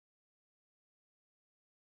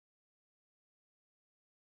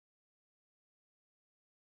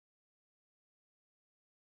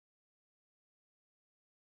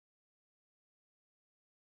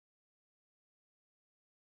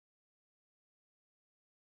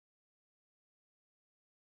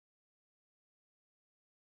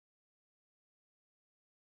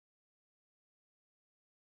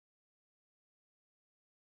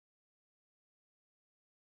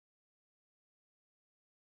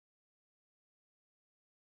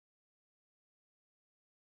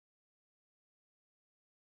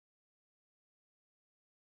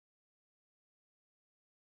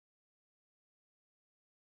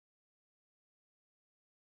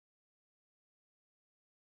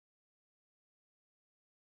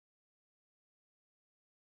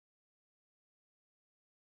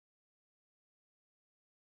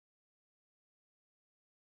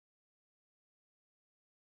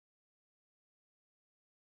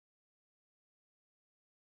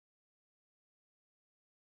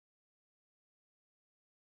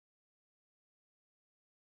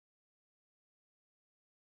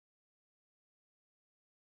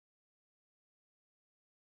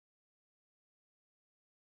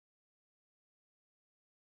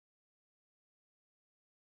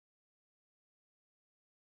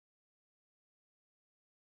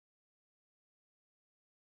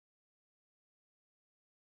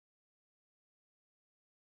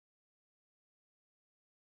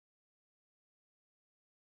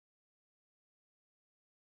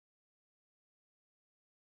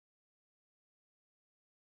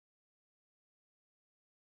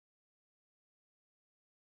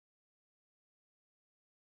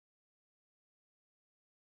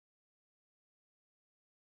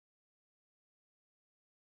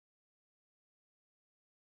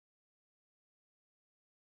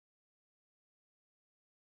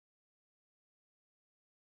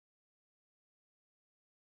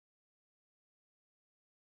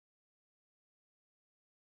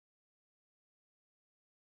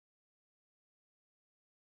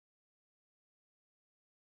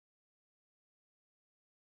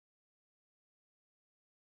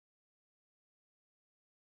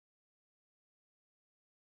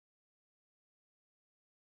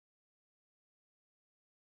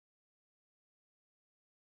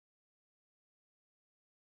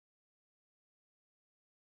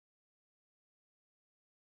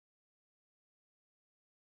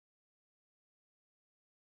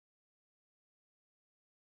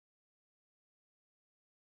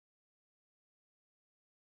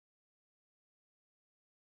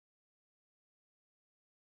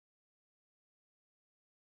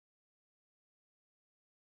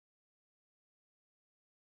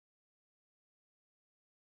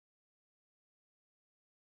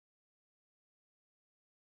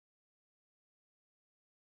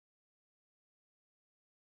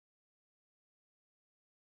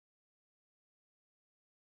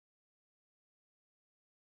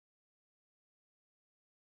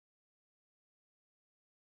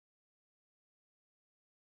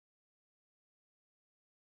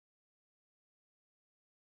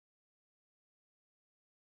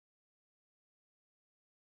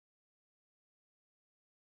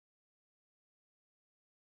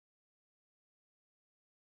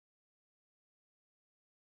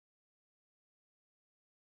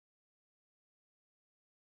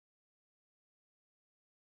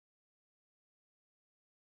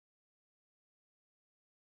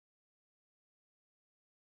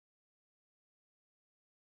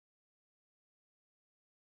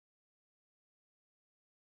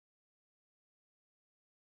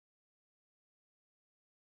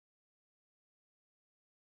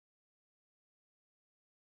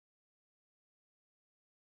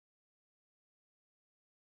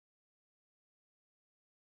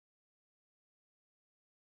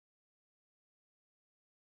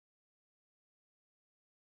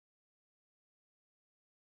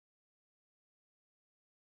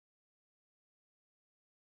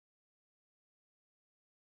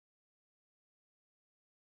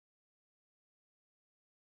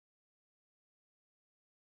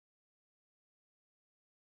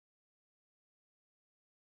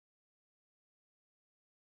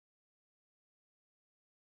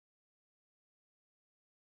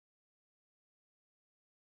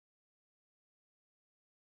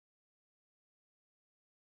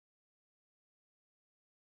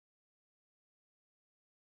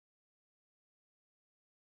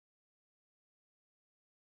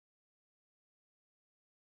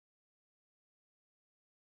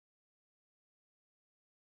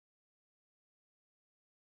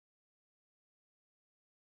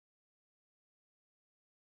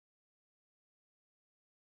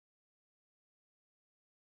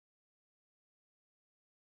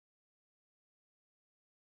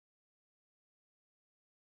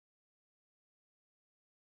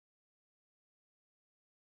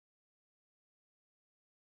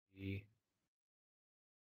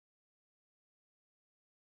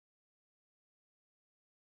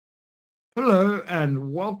Hello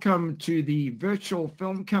and welcome to the Virtual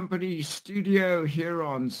Film Company studio here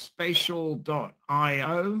on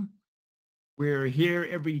spatial.io. We're here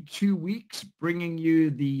every 2 weeks bringing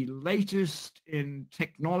you the latest in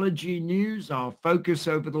technology news. Our focus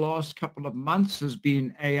over the last couple of months has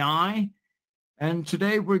been AI. And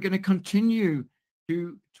today we're going to continue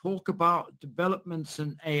to talk about developments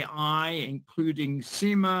in AI, including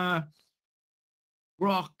SIMA,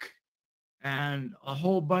 Grok, and a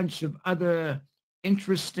whole bunch of other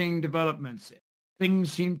interesting developments.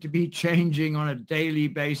 Things seem to be changing on a daily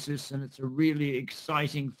basis, and it's a really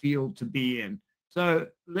exciting field to be in. So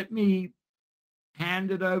let me hand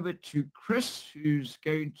it over to Chris, who's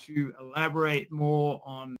going to elaborate more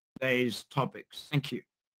on today's topics. Thank you.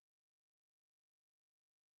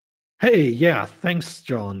 Hey, yeah, thanks,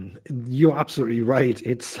 John. You're absolutely right.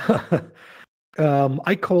 It's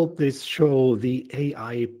I called this show the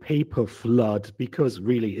AI paper flood because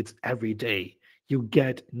really it's every day you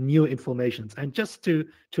get new information. And just to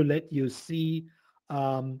let you see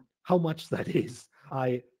how much that is,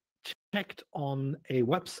 I checked on a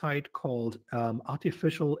website called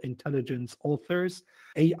Artificial Intelligence Authors,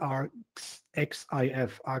 ARXIF,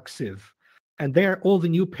 and there all the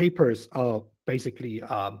new papers are basically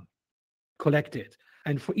collected.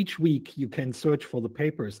 And for each week, you can search for the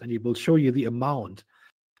papers and it will show you the amount.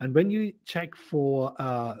 And when you check for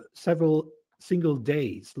several single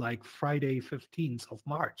days, like Friday, 15th of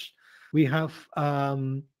March, we have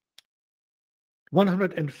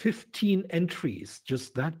 115 entries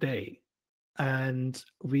just that day. And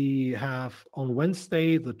we have on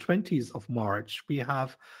Wednesday, the 20th of March, we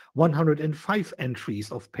have 105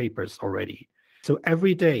 entries of papers already. So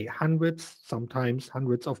every day, sometimes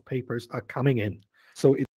hundreds of papers are coming in.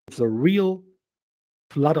 So it's a real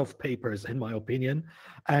flood of papers, in my opinion,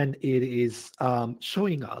 and it is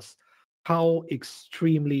showing us how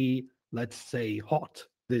extremely, let's say, hot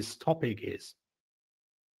this topic is.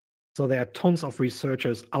 So there are tons of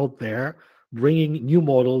researchers out there bringing new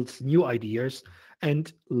models, new ideas,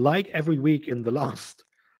 and like every week in the last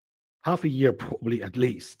half a year, probably at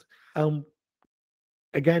least,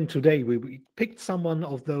 again, today we picked someone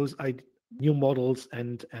of those new models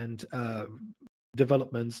and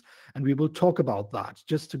developments, and we will talk about that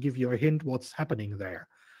just to give you a hint what's happening there.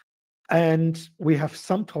 And we have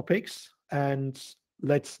some topics, and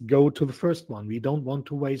let's go to the first one. We don't want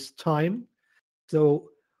to waste time, so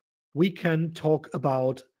we can talk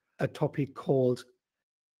about a topic called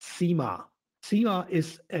SIMA. SIMA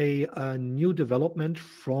is a new development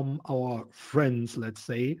from our friends, let's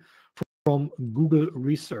say, from Google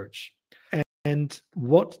Research. And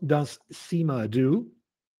what does SIMA do?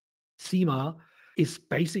 SIMA is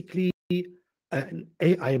basically an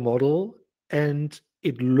AI model, and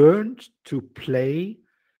it learned to play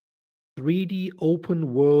 3D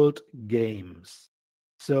open world games.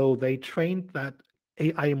 So they trained that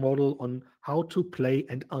AI model on how to play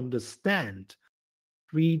and understand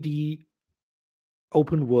 3D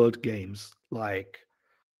open world games, like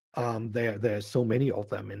there's so many of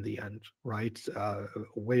them in the end, right?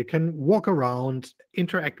 Where you can walk around,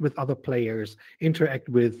 interact with other players, interact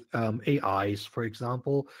with AIs, for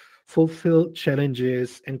example, fulfill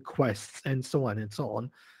challenges and quests, and so on and so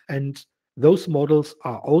on. And those models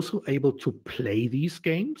are also able to play these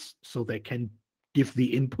games, so they can give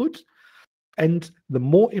the input. And the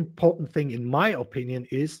more important thing, in my opinion,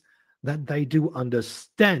 is that they do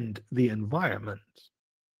understand the environment.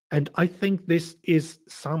 And I think this is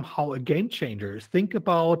somehow a game changer. Think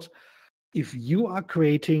about if you are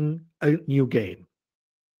creating a new game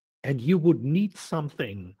and you would need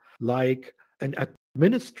something like an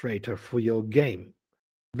administrator for your game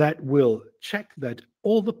that will check that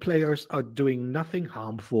all the players are doing nothing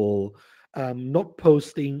harmful, not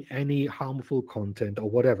posting any harmful content or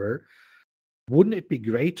whatever. Wouldn't it be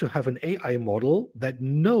great to have an AI model that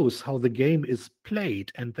knows how the game is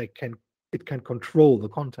played and it can control the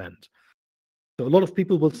content? So a lot of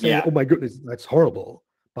people will say, "Oh my goodness, that's horrible."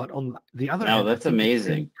 But on the other hand, that's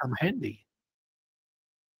amazing. It can come handy.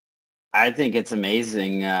 I think it's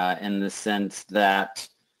amazing in the sense that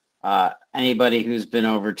anybody who's been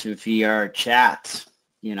over to VR chat,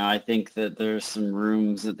 I think that there's some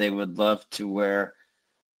rooms that they would love to where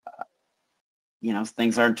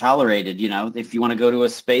things aren't tolerated. If you want to go to a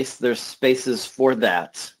space, there's spaces for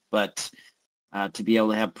that. But to be able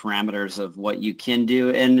to have parameters of what you can do,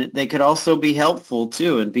 and they could also be helpful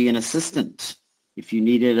too and be an assistant if you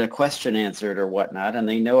needed a question answered or whatnot, and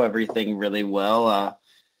they know everything really well.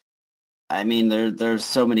 I mean, there's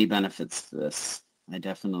so many benefits to this.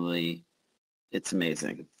 It's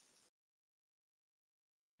amazing.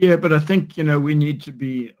 Yeah, but I think, we need to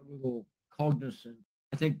be a little cognizant.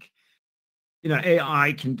 I think,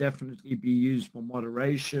 AI can definitely be used for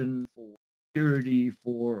moderation, for security,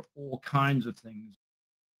 for all kinds of things.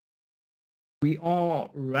 We are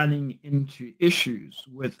running into issues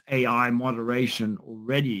with AI moderation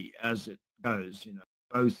already as it goes,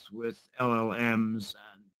 both with LLMs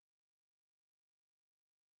and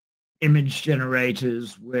image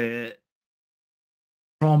generators where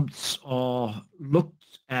prompts are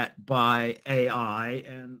looked at by AI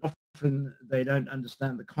and often they don't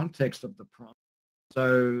understand the context of the prompt.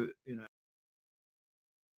 So,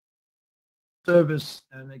 service,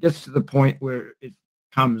 and it gets to the point where it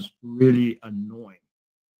becomes really annoying.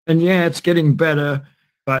 And yeah, it's getting better,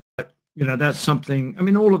 but that's something. I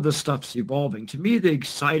mean, all of this stuff's evolving. To me, the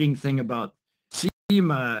exciting thing about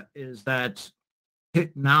SIMA is that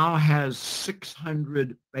it now has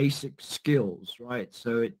 600 basic skills, right?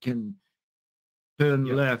 So it can turn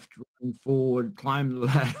left, run forward, climb the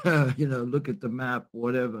ladder, look at the map,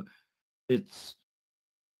 whatever. It's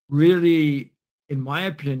really, in my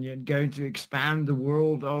opinion, going to expand the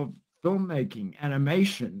world of filmmaking,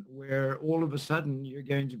 animation, where all of a sudden you're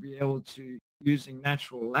going to be able to, using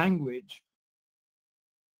natural language,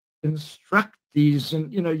 instruct these.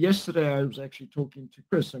 And, yesterday I was actually talking to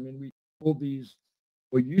Chris. I mean, we call these,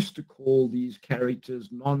 or used to call these characters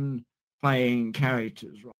non-playing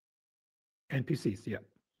characters, right? NPCs, yeah.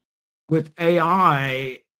 With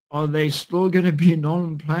AI, are they still going to be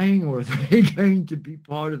non-playing, or are they going to be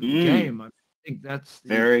part of the game? I think that's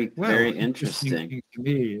very interesting thing to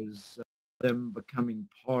me is them becoming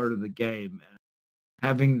part of the game and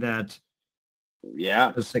having that.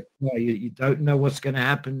 Yeah, it's like, you don't know what's going to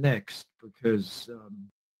happen next because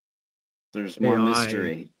there's more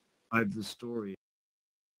mystery. Drive the story.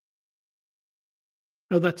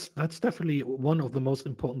 No, that's definitely one of the most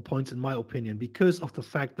important points in my opinion, because of the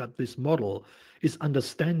fact that this model is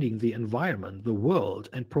understanding the environment, the world,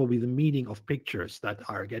 and probably the meaning of pictures that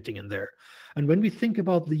are getting in there. And when we think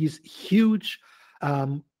about these huge,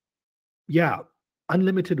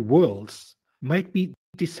 unlimited worlds, might be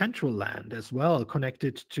Decentraland as well,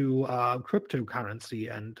 connected to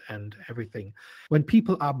cryptocurrency and everything. When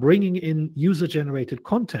people are bringing in user-generated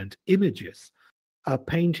content, images,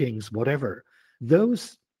 paintings, whatever,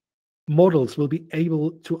 those models will be able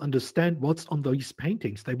to understand what's on these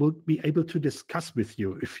paintings. They will be able to discuss with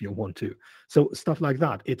you if you want to. So stuff like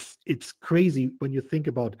that. It's crazy when you think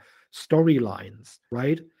about storylines,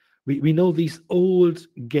 right? We know these old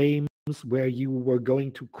games where you were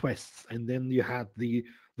going to quests and then you had the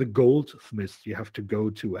goldsmith you have to go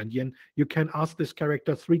to, and then you can ask this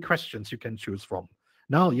character 3 questions you can choose from.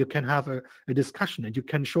 Now you can have a discussion and you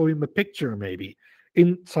can show him a picture maybe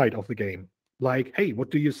inside of the game. Like, hey,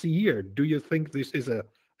 what do you see here? Do you think this is a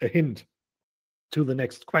hint to the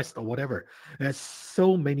next quest or whatever? There's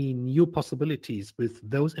so many new possibilities with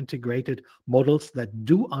those integrated models that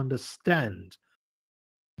do understand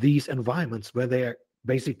these environments where they are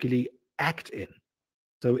basically act in.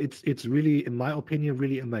 So it's really, in my opinion,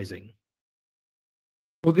 really amazing.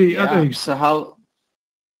 Well, the other. So how?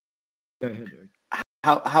 Go ahead, Eric.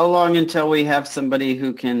 How long until we have somebody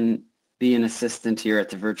who can be an assistant here at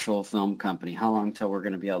the virtual film company? How long till we're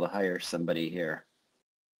going to be able to hire somebody here?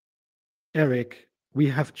 Eric, we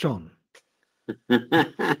have John.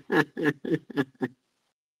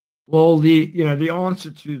 Well, the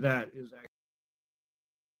answer to that is actually,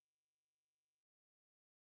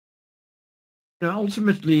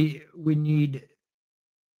 ultimately we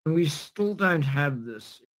still don't have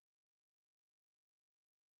this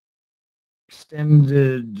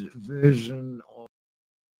extended version of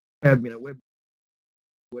web,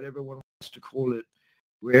 whatever one wants to call it,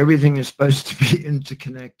 where everything is supposed to be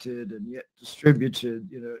interconnected and yet distributed.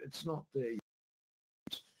 It's not there.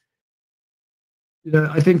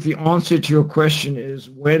 I think the answer to your question is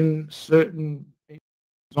when certain,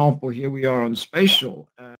 example, here we are on spatial,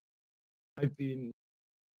 and I've been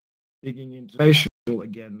digging into spatial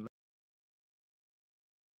again,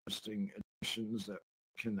 interesting additions that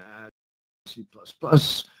can add C++,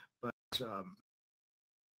 but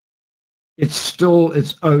it's still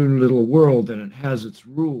its own little world and it has its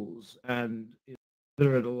rules, and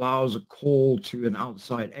whether it allows a call to an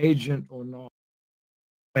outside agent or not,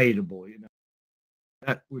 debatable.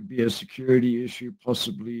 That would be a security issue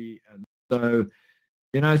possibly. And so,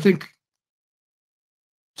 I think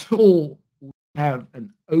until we have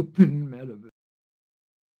an open metaverse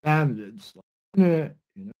standards,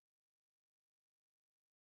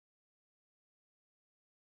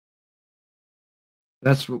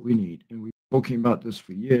 that's what we need. And we've been talking about this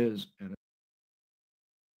for years. And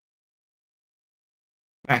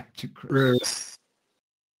back to Chris.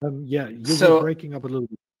 Yeah, you were So breaking up a little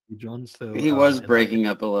bit, John. So he was and breaking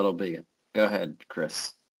up a little bit. Go ahead,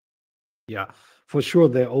 Chris. yeah, for sure,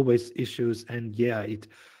 there are always issues, and yeah,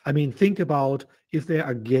 I mean, think about if there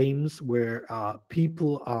are games where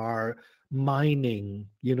people are mining.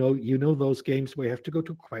 You know those games where you have to go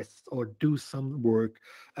to quests or do some work,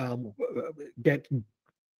 get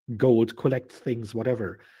gold, collect things,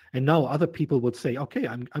 whatever. And now other people would say, okay,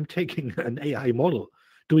 I'm taking an AI model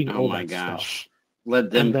doing Oh all my that stuff, gosh. Let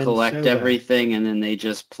and them then collect sell that. everything and then they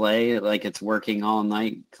just play like it's working all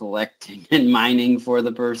night collecting and mining for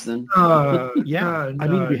the person. No, Yeah, no, I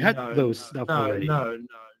mean, no, we had no, those stuff no, already. no,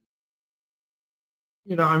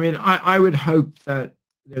 no. I mean, I would hope that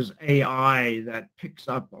there's AI that picks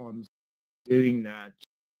up on doing that,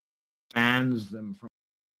 bans them from.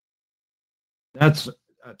 That's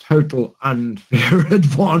a total unfair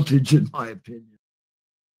advantage, in my opinion.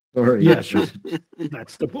 Sorry. Yeah, sure.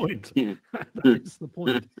 That's the point. That is the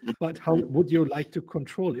point. But how would you like to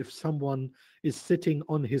control if someone is sitting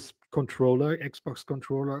on his controller, Xbox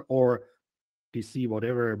controller, or PC,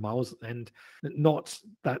 whatever, mouse, and not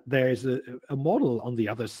that there's a model on the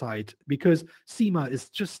other side? Because SIMA is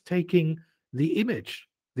just taking the image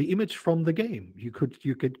from the game. You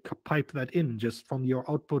could pipe that in just from your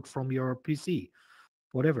output from your PC,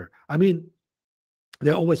 whatever. I mean,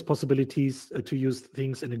 there are always possibilities to use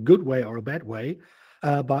things in a good way or a bad way,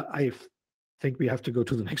 but I think we have to go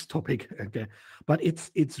to the next topic again. But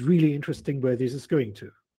it's really interesting where this is going to.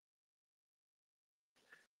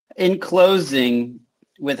 In closing,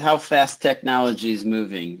 with how fast technology is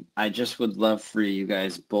moving, I just would love for you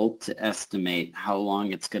guys both to estimate how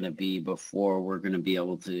long it's going to be before we're going to be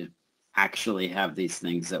able to actually have these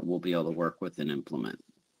things that we'll be able to work with and implement.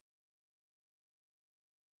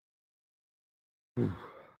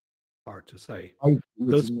 Hard to say. I-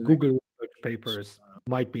 Those within the next- Google research papers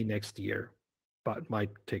might be next year, but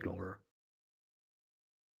might take longer.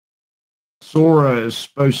 Sora is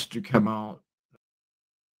supposed to come out.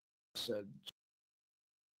 Said,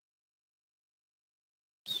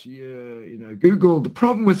 yeah, Google. The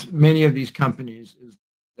problem with many of these companies is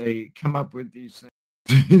they come up with these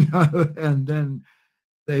things, and then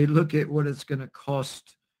they look at what it's going to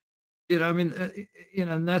cost. I mean,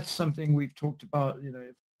 and that's something we've talked about.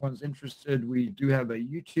 If one's interested, we do have a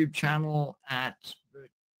YouTube channel at the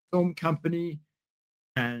film company,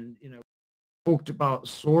 and talked about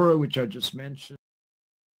Sora, which I just mentioned,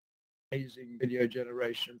 amazing video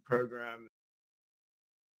generation program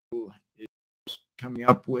is coming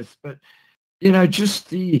up with, but just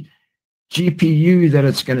the GPU that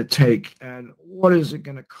it's going to take and what is it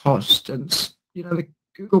going to cost, and the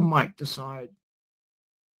Google might decide.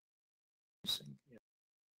 The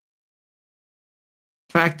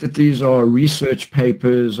fact that these are research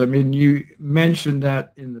papers, I mean, you mentioned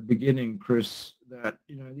that in the beginning, Chris, that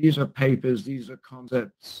these are papers, these are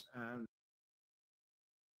concepts, and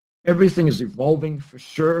everything is evolving for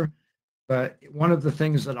sure. But one of the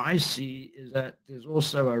things that I see is that there's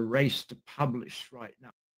also a race to publish right now.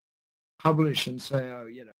 Publish and say, oh,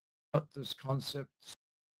 what this concept's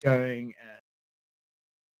going.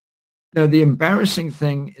 And the embarrassing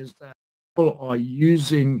thing is that people are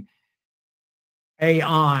using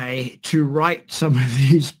AI to write some of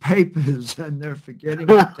these papers, and they're forgetting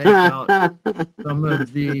to take out some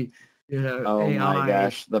of the Oh AI. my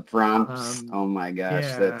gosh, the prompts. Oh my gosh,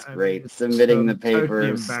 yeah, that's I great. mean, it's Submitting the totally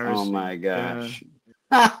papers. Oh embarrassing. my gosh.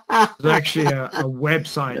 There's actually a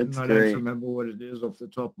website, That's and I great. don't remember what it is off the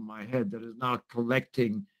top of my head, that is now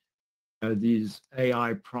collecting these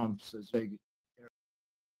AI prompts as they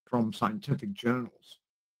from scientific journals,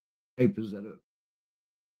 papers that are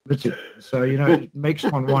written. So it makes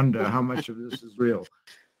one wonder how much of this is real.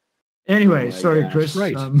 Anyway, my sorry, gosh. Chris.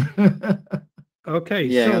 Right. Okay,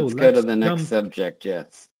 Yeah, so let's go to let's the next jump subject.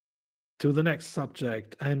 Yes. to the next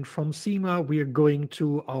subject. And from SIMA, we are going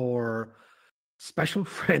to our special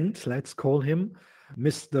friend, let's call him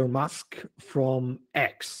Mr. Musk from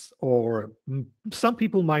X, or some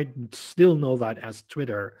people might still know that as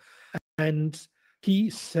Twitter. And he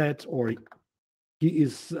said, or he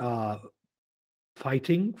is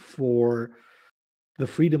fighting for the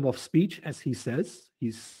freedom of speech, as he says.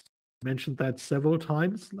 He's mentioned that several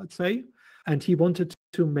times, let's say. And he wanted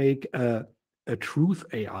to make a truth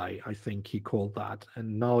AI, I think he called that.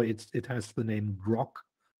 And now it has the name Grok.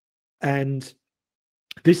 And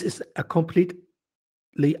this is a completely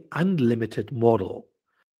unlimited model.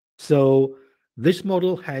 So this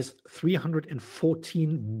model has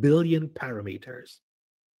 314 billion parameters.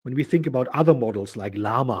 When we think about other models like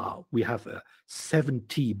Llama, we have a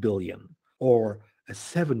 70 billion or a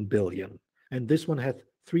 7 billion. And this one has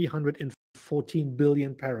 314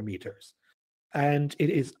 billion parameters. and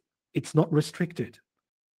it's not restricted.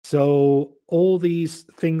 So all these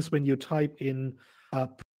things, when you type in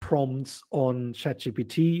prompts on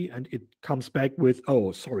ChatGPT and it comes back with,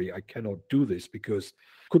 oh, sorry, I cannot do this because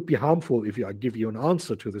it could be harmful if I give you an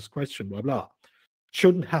answer to this question, blah, blah.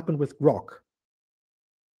 Shouldn't happen with Grok.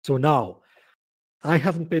 So now, I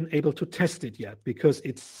haven't been able to test it yet because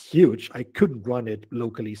it's huge. I couldn't run it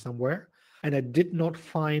locally somewhere. And I did not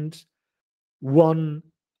find one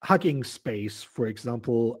Hugging Space, for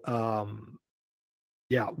example,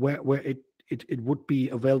 where it would be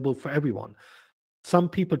available for everyone. Some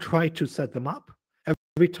people try to set them up.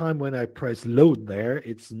 Every time when I press load there,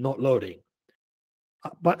 it's not loading.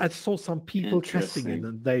 But I saw some people testing it,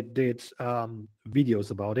 and they did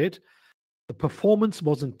videos about it. The performance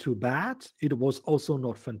wasn't too bad. It was also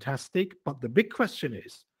not fantastic. But the big question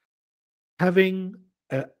is, having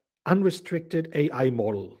an unrestricted AI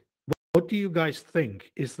model, what do you guys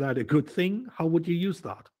think? Is that a good thing? How would you use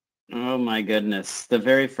that? Oh my goodness. The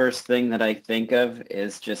very first thing that I think of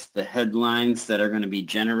is just the headlines that are going to be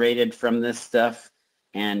generated from this stuff.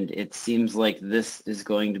 And it seems like this is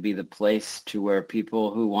going to be the place to where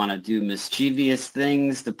people who want to do mischievous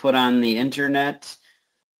things to put on the internet,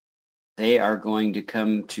 they are going to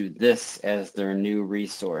come to this as their new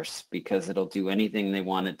resource because it'll do anything they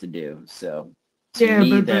want it to do. So to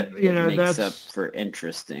me, that makes up for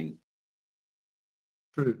interesting.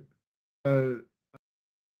 True.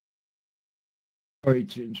 Sorry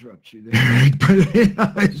to interrupt you there,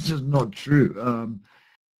 but it's just not true.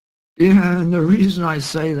 And the reason I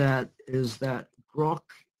say that is that Grok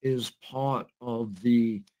is part of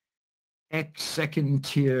the X second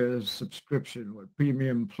tier subscription, or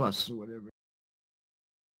Premium Plus or whatever.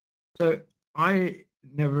 So I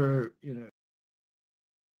never,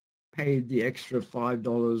 paid the extra $5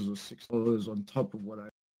 or $6 on top of what I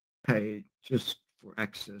paid just for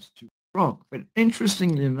access to Grok. But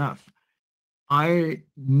interestingly enough, I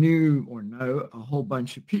knew or know a whole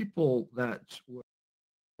bunch of people that were,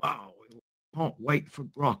 wow, we can't wait for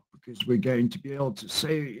Grok because we're going to be able to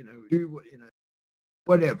say, do,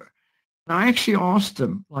 whatever. And I actually asked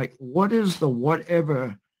them, like, what is the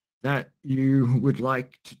whatever that you would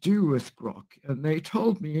like to do with Grok? And they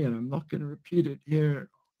told me, and I'm not going to repeat it here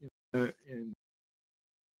in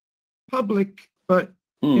public, but,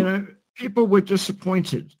 people were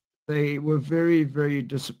disappointed. They were very, very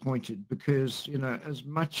disappointed because, as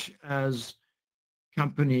much as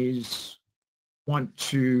companies want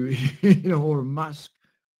to, or Musk,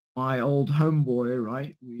 my old homeboy,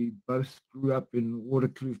 right? We both grew up in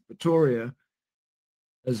Waterkloof, Pretoria.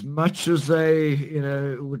 As much as they,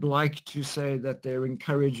 would like to say that they're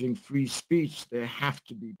encouraging free speech, there have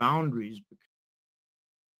to be boundaries because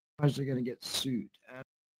otherwise they're going to get sued.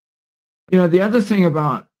 And, the other thing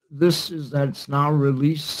about this is that it's now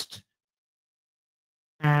released,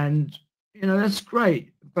 and that's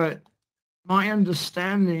great, but my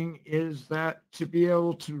understanding is that to be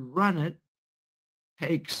able to run it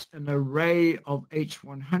takes an array of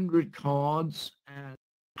H100 cards and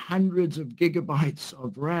hundreds of gigabytes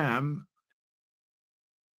of RAM.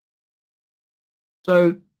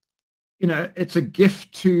 So it's a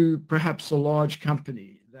gift to perhaps a large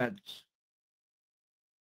company that,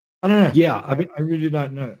 I don't know. Yeah, I really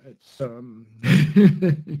don't know. It's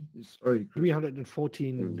sorry,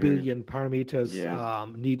 314 billion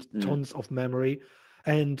parameters, need tons of memory.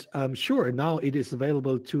 And sure, now it is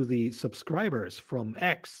available to the subscribers from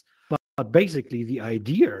X. But basically, the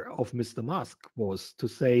idea of Mr. Musk was to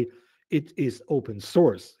say it is open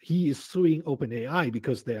source. He is suing OpenAI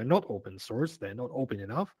because they are not open source. They're not open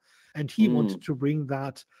enough. And he wanted to bring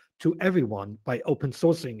that to everyone by open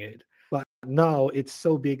sourcing it. But now it's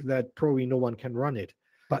so big that probably no one can run it.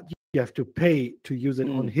 But you have to pay to use it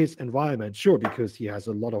on his environment, sure, because he has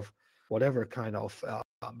a lot of whatever kind of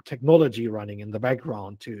technology running in the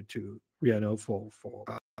background to for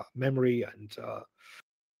memory and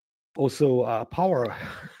also power,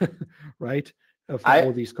 right? For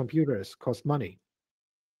all these computers cost money.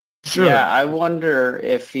 Sure. Yeah, I wonder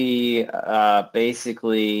if he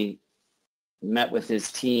basically met with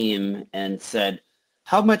his team and said,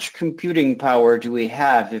 how much computing power do we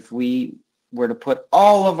have if we were to put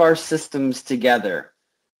all of our systems together?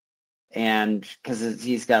 And because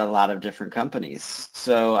he's got a lot of different companies.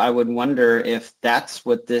 So I would wonder if that's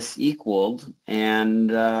what this equaled.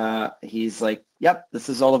 And he's like, yep, this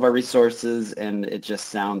is all of our resources and it just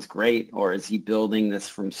sounds great. Or is he building this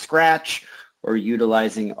from scratch or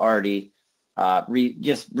utilizing already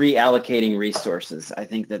just reallocating resources? I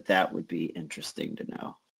think that would be interesting to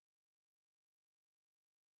know.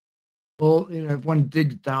 Well, if one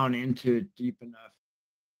digs down into it deep enough,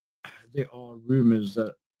 there are rumors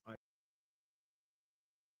that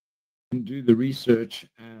can do the research.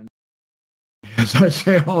 And as I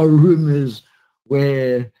say, our room is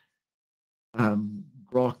where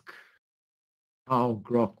Grok, how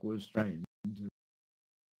Grok was trained.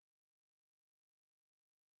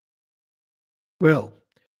 Well,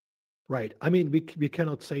 right. I mean, we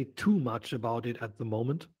cannot say too much about it at the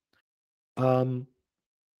moment,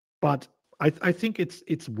 but I think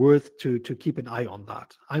it's worth to keep an eye on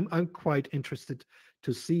that. I'm quite interested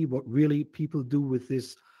to see what really people do with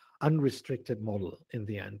this unrestricted model in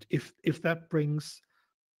the end. If that brings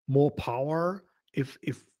more power, if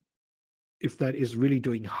that is really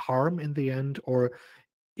doing harm in the end, or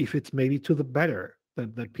if it's maybe to the better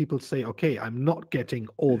that people say, okay, I'm not getting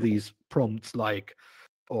all these prompts like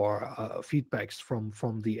or feedbacks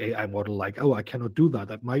from the AI model, like, oh, I cannot do that.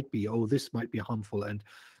 That might be, oh, this might be harmful. And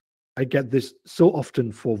I get this so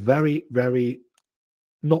often for very, very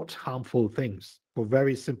not harmful things, for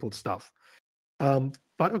very simple stuff. But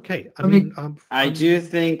okay, I mean, I do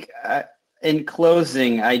think, in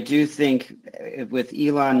closing, I do think with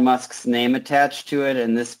Elon Musk's name attached to it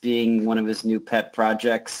and this being one of his new pet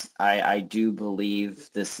projects, I do believe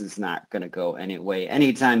this is not going to go anyway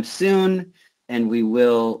anytime soon, and we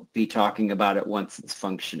will be talking about it once it's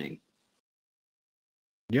functioning.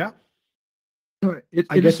 Yeah.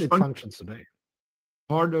 I guess it functions today.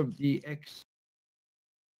 Part of the X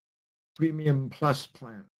Premium Plus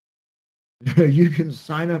plan. You can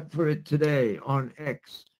sign up for it today on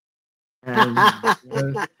X. And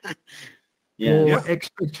your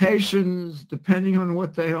expectations, depending on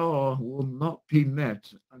what they are, will not be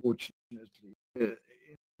met, unfortunately.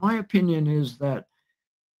 My opinion is that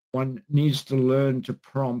one needs to learn to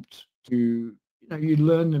prompt to, you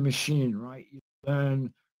learn the machine, right? You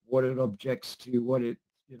learn what it objects to, what it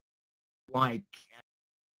like,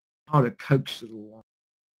 how to coax it along.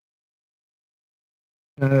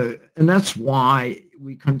 And that's why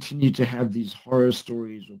we continue to have these horror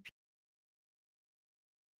stories of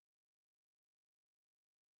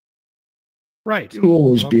right. You'll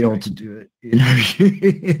always be able to do it. You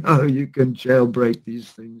can jailbreak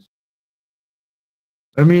these things.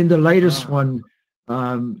 I mean, the latest one,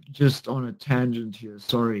 just on a tangent here,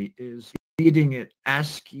 sorry, is feeding it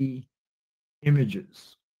ASCII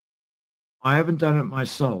images. I haven't done it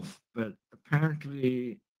myself, but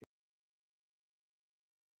apparently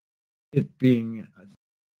it being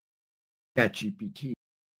ChatGPT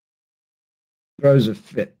throws a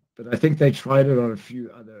fit. But I think they tried it on a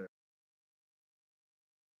few other.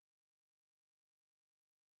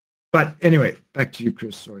 But anyway, back to you,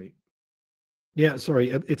 Chris. Sorry. Yeah, sorry.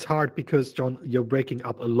 It's hard because, John, you're breaking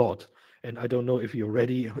up a lot. And I don't know if you're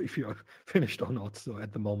ready or if you're finished or not. So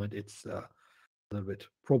at the moment, it's a little bit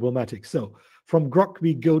problematic. So from Grok,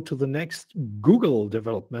 we go to the next Google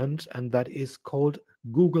development, and that is called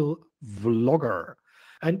Google Vlogger.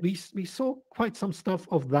 And we saw quite some stuff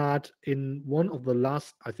of that in one of the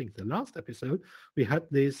last, I think the last episode. We had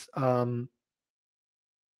this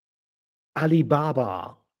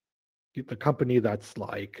Alibaba, the company that's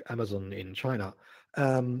like Amazon in China,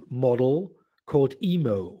 model called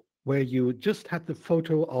Emo, where you just had the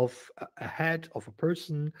photo of a head of a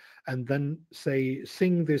person and then say,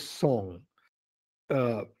 sing this song.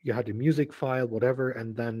 You had a music file, whatever,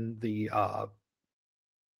 and then the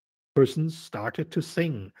person started to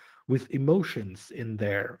sing with emotions in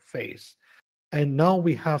their face. And now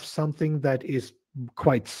we have something that is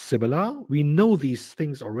quite similar. We know these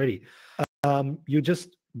things already. You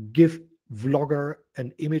just give Vlogger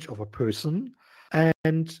an image of a person,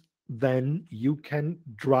 and then you can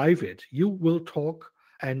drive it. You will talk,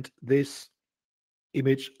 and this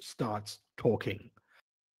image starts talking.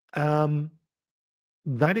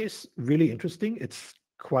 That is really interesting. It's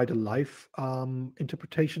quite a live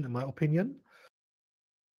interpretation, in my opinion.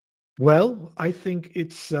 Well, I think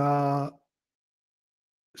it's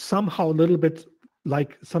somehow a little bit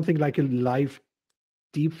like something like a live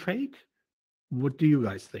deepfake. What do you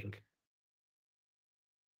guys think?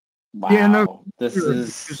 Wow. Yeah, no, this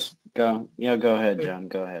is go ahead, John.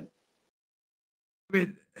 Go ahead. I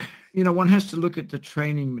mean, one has to look at the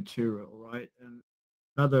training material, right? And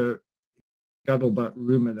another scuttlebutt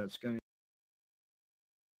rumor that's going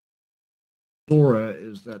Sora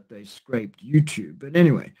is that they scraped YouTube. But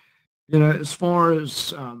anyway, as far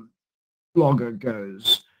as Blogger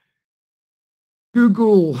goes,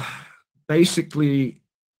 Google basically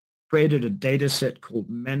created a data set called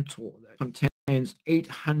Mentor that contains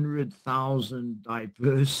 800,000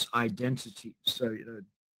 diverse identities. So,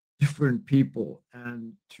 different people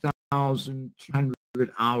and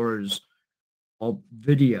 2,200 hours of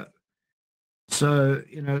video. So,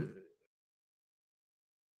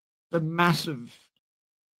 a massive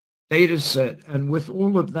data set. And with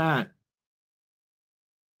all of that,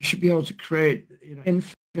 you should be able to create,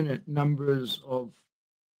 infinite numbers of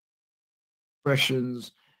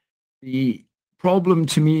expressions. The problem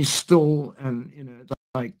to me still, and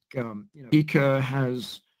like Pika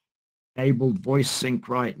has enabled voice sync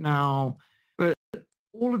right now, but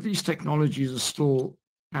all of these technologies are still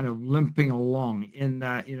kind of limping along in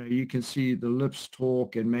that you can see the lips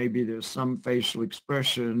talk and maybe there's some facial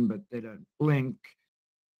expression, but they don't blink.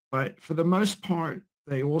 But for the most part,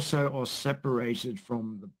 they also are separated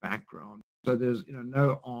from the background. So there's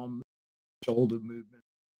no arm, shoulder movement.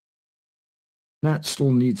 That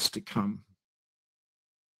still needs to come.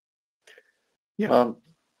 Yeah. Well,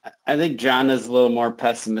 I think John is a little more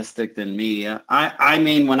pessimistic than me. I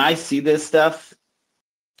mean, when I see this stuff,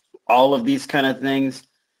 all of these kind of things,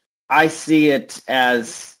 I see it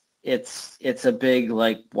as it's a big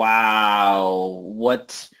like, wow,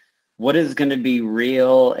 what is going to be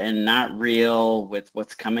real and not real with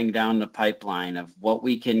what's coming down the pipeline of what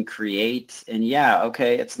we can create. And yeah,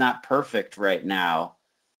 okay, it's not perfect right now,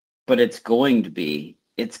 but it's going to be.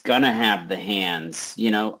 It's going to have the hands.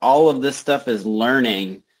 All of this stuff is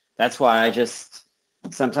learning. That's why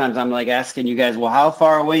sometimes I'm like asking you guys, well, how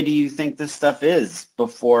far away do you think this stuff is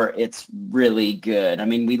before it's really good? I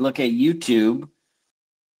mean, we look at YouTube.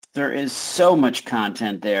 There is so much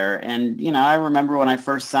content there. And, I remember when I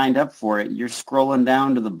first signed up for it, you're scrolling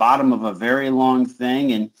down to the bottom of a very long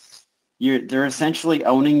thing and they're essentially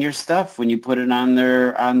owning your stuff when you put it on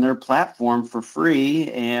their platform for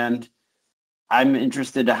free. And I'm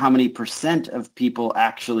interested to how many % of people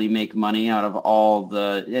actually make money out of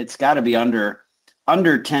it's got to be under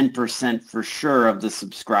 10% for sure of the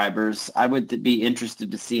subscribers. I would be interested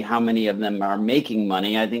to see how many of them are making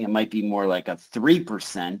money. I think it might be more like a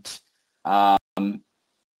 3%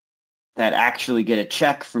 that actually get a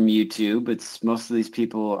check from YouTube. It's most of these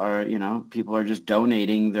people are just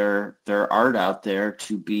donating their art out there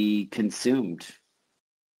to be consumed.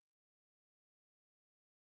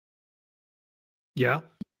 Yeah.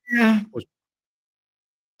 Yeah.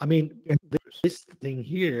 I mean, this thing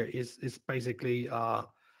here is basically,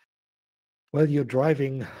 well, you're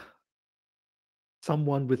driving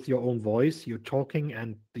someone with your own voice, you're talking,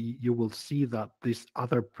 and you will see that this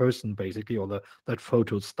other person basically, or that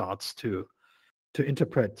photo starts to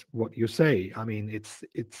interpret what you say. I mean, it's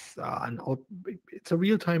a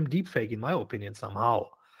real-time deepfake in my opinion somehow.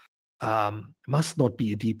 Must not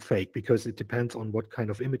be a deep fake because it depends on what kind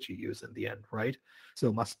of image you use in the end, right?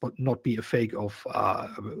 So must not be a fake of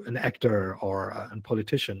an actor or a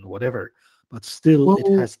politician, whatever, but still it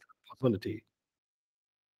has the possibility.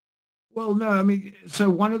 Well, no, I mean, so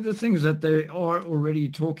one of the things that they are already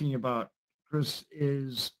talking about, Chris,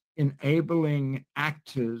 is enabling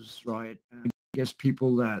actors, right? And I guess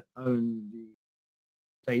people that own the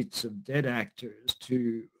states of dead actors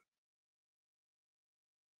to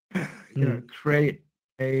create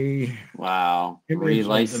a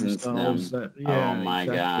relicense them. Oh my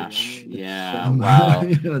exactly. gosh. I mean, yeah. Wow.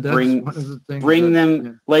 That's one of the things. Bring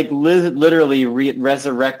them, like literally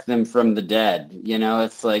resurrect them from the dead.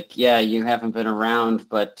 It's like, yeah, you haven't been around,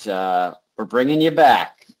 but we're bringing you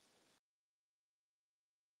back.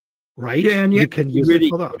 Right. Yeah, and you can use really it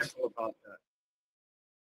for that. About that.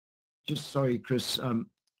 Just sorry, Chris.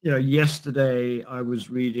 Yesterday I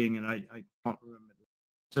was reading, and I can't remember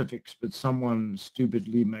specifics, but someone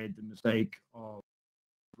stupidly made the mistake of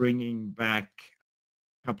bringing back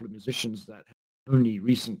a couple of musicians that had only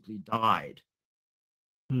recently died.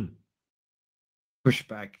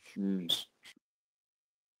 Pushback.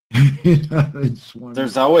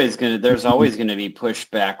 There's always going to be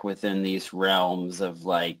pushback within these realms of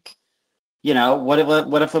like,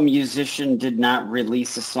 what if a musician did not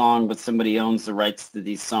release a song, but somebody owns the rights to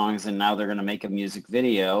these songs, and now they're going to make a music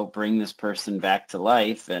video, bring this person back to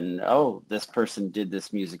life, and this person did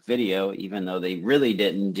this music video, even though they really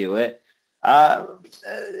didn't do it.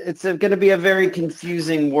 It's going to be a very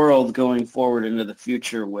confusing world going forward into the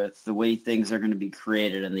future with the way things are going to be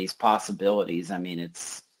created and these possibilities. I mean,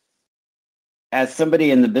 it's, as somebody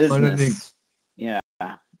in the business,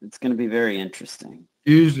 it's going to be very interesting. I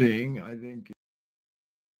think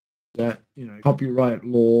that copyright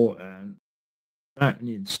law, and that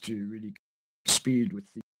needs to really speed with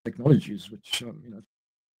the technologies, which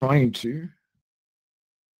trying to.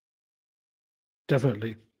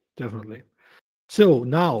 Definitely. So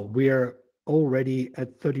now we're already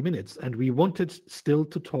at 30 minutes, and we wanted still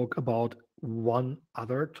to talk about one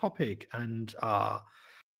other topic, and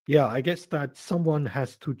I guess that someone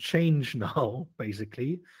has to change now,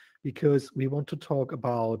 basically, because we want to talk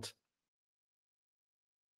about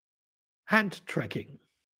hand tracking.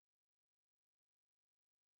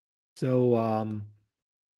 So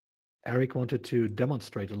Eric wanted to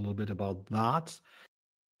demonstrate a little bit about that.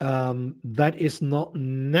 That is not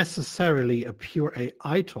necessarily a pure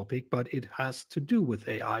AI topic, but it has to do with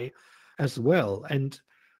AI as well. And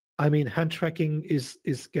I mean, hand tracking is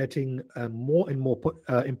getting more and more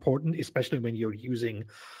important, especially when you're using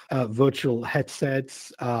virtual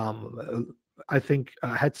headsets. I think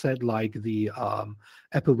a headset like the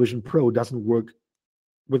Apple Vision Pro doesn't work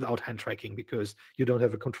without hand tracking because you don't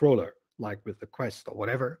have a controller like with the Quest or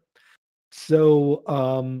whatever.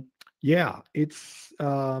 So yeah, it's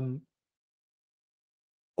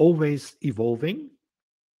always evolving.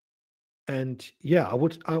 And yeah, I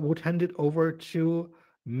would hand it over to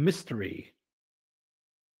Mystery.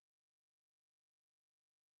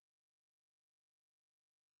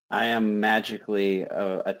 I am magically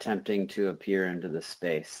attempting to appear into the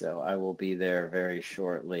space, so I will be there very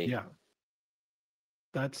shortly. Yeah,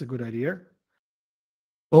 that's a good idea.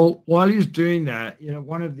 Well, while he's doing that,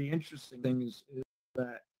 one of the interesting things is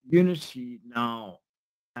that Unity now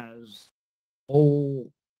has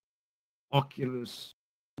whole Oculus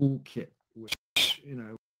toolkit, which,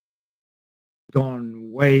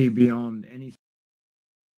 gone way beyond anything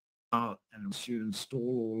out. And once you install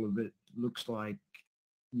all of it, looks like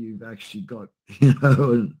you've actually got,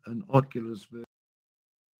 an Oculus version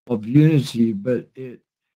of Unity, but it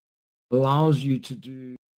allows you to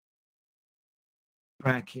do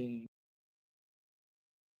tracking,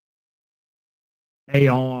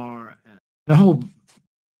 AR, and a whole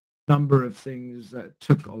number of things that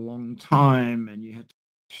took a long time, and you had to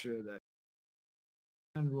make sure that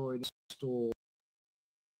Android installed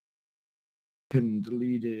and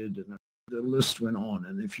deleted, and the list went on.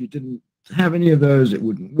 And if you didn't have any of those, it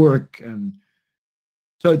wouldn't work. And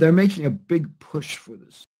so they're making a big push for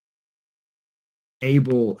this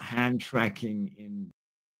able hand tracking in.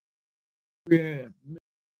 Yeah,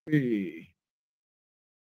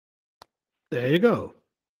 there you go.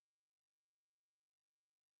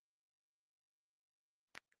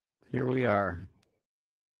 Here we are.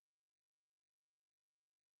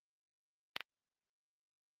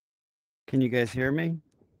 Can you guys hear me?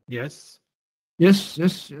 Yes. Yes.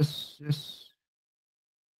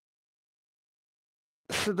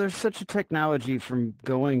 So there's such a technology from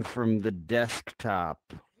going from the desktop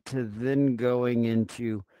to then going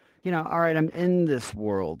into, all right, I'm in this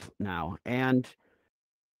world now. And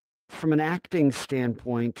from an acting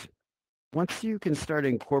standpoint, once you can start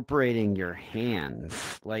incorporating your hands,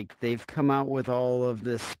 like they've come out with all of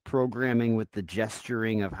this programming with the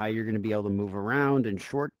gesturing of how you're going to be able to move around and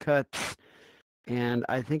shortcuts. And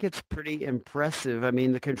I think it's pretty impressive. I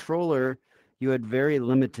mean, the controller, you had very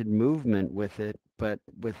limited movement with it, but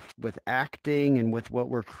with acting and with what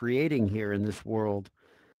we're creating here in this world,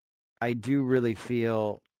 I do really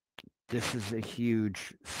feel this is a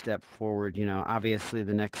huge step forward. Obviously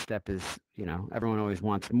the next step is, everyone always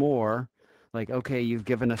wants more. Like, okay, you've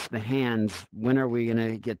given us the hands. When are we going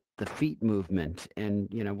to get the feet movement? And,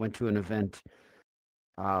 went to an event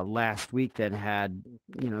last week that had,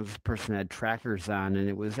 this person had trackers on, and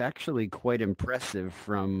it was actually quite impressive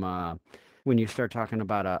from when you start talking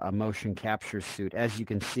about a motion capture suit. As you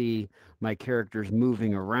can see, my character's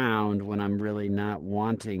moving around when I'm really not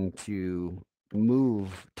wanting to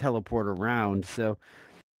teleport around. So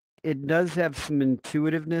it does have some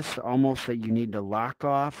intuitiveness, almost that you need to lock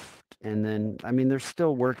off. And then, I mean, they're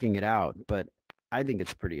still working it out, but I think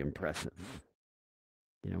it's pretty impressive,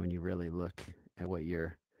 when you really look at what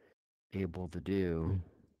you're able to do.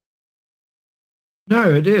 No,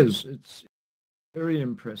 it is. It's very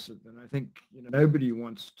impressive. And I think, nobody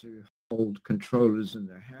wants to hold controllers in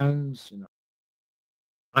their hands.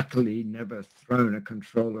 Luckily, never thrown a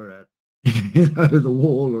controller at, the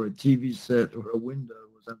wall or a TV set or a window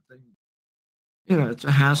or something. It's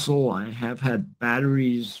a hassle. I have had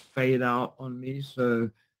batteries fade out on me. So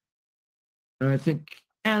I think,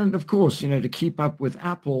 and of course, to keep up with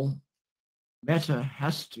Apple, Meta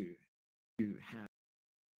has to have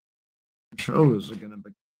controllers are going to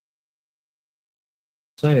be,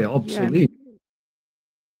 say, obsolete. Yeah.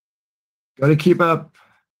 Got to keep up.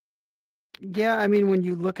 Yeah, I mean, when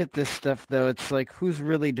you look at this stuff, though, it's like, who's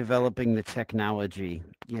really developing the technology,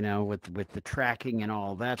 with the tracking and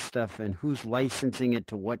all that stuff, and who's licensing it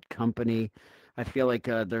to what company? I feel like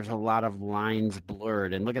there's a lot of lines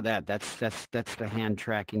blurred. And look at that. That's the hand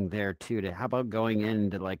tracking there, too. How about going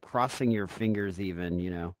into, like, crossing your fingers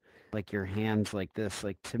even, like your hands like this?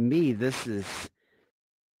 Like, to me, this is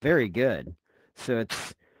very good. So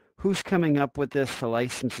it's who's coming up with this to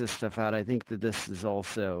license this stuff out. I think that this is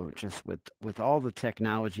also just with all the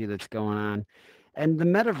technology that's going on. And the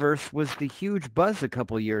metaverse was the huge buzz a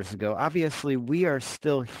couple years ago. Obviously, we are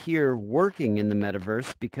still here working in the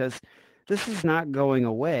metaverse because this is not going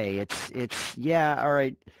away. Yeah, all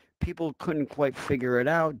right, people couldn't quite figure it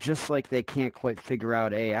out, just like they can't quite figure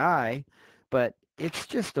out AI, but it's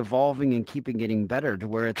just evolving and keeping getting better to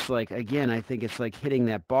where it's like, again, I think it's like hitting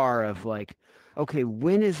that bar of like, okay,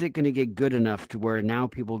 when is it going to get good enough to where now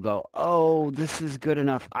people go, oh, this is good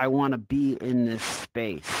enough. I want to be in this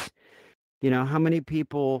space. How many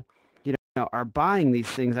people, are buying these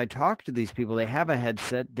things? I talk to these people. They have a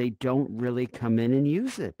headset. They don't really come in and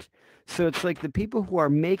use it. So it's like the people who are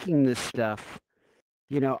making this stuff,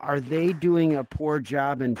 are they doing a poor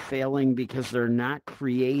job and failing because they're not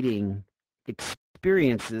creating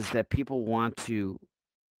experiences that people want to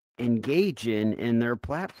engage in their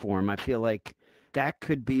platform? I feel like that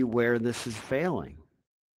could be where this is failing.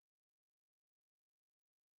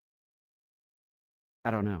 I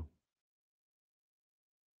don't know.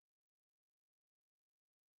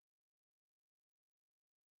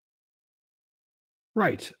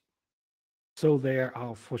 Right. So there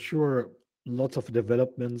are for sure lots of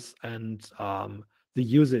developments, and the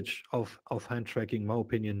usage of hand tracking, in my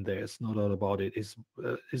opinion, there's no doubt about it, is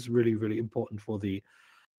really, really important for the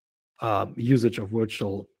usage of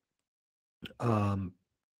virtual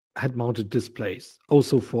head-mounted displays.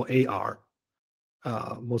 Also for AR.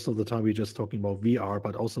 Most of the time we're just talking about VR,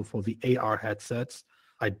 but also for the AR headsets.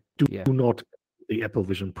 I do not the Apple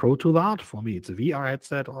Vision Pro to that. For me, it's a VR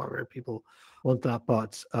headset, or people want that.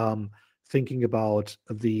 But thinking about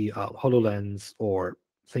the HoloLens or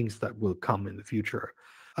things that will come in the future,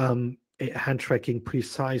 hand tracking,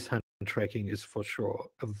 precise hand tracking is for sure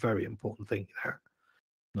a very important thing there.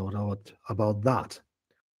 No doubt about that.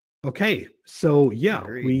 Okay, so yeah,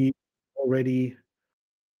 Agreed. we already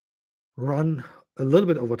run a little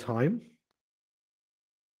bit over time.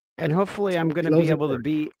 And hopefully I'm going to be able to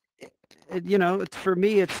be, for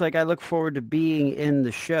me, it's like I look forward to being in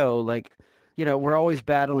the show. Like, we're always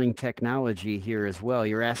battling technology here as well.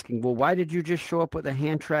 You're asking, well, why did you just show up with a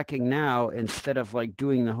hand tracking now instead of like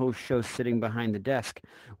doing the whole show sitting behind the desk?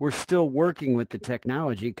 We're still working with the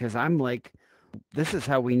technology because I'm like, this is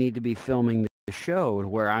how we need to be filming the show,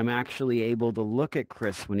 where I'm actually able to look at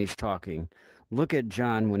Chris when he's talking, look at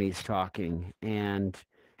John when he's talking, and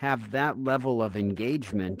have that level of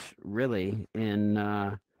engagement really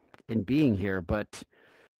in being here. But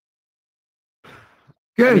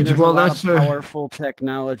good. I mean, there's Well, a lot that's of powerful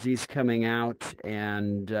technologies coming out,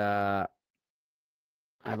 and I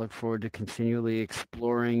look forward to continually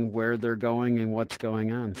exploring where they're going and what's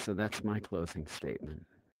going on. So that's my closing statement.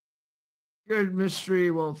 good,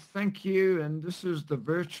 Mystery. Well, thank you. And this is the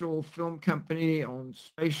Virtual Film Company on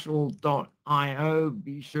spatial.io.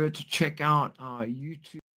 Be sure to check out our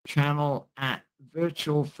YouTube channel at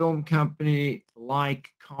Virtual Film Company.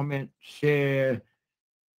 Like, comment, share,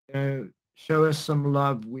 show us some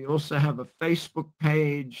love. We also have a Facebook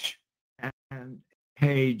page and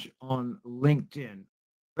page on LinkedIn.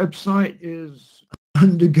 Website is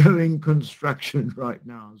undergoing construction right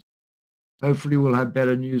now. Hopefully we'll have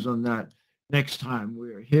better news on that next time.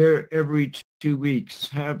 We're here every 2 weeks.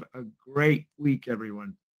 Have a great week,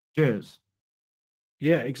 everyone. Cheers.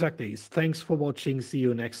 Yeah, exactly. Thanks for watching. See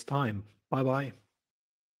you next time. Bye-bye.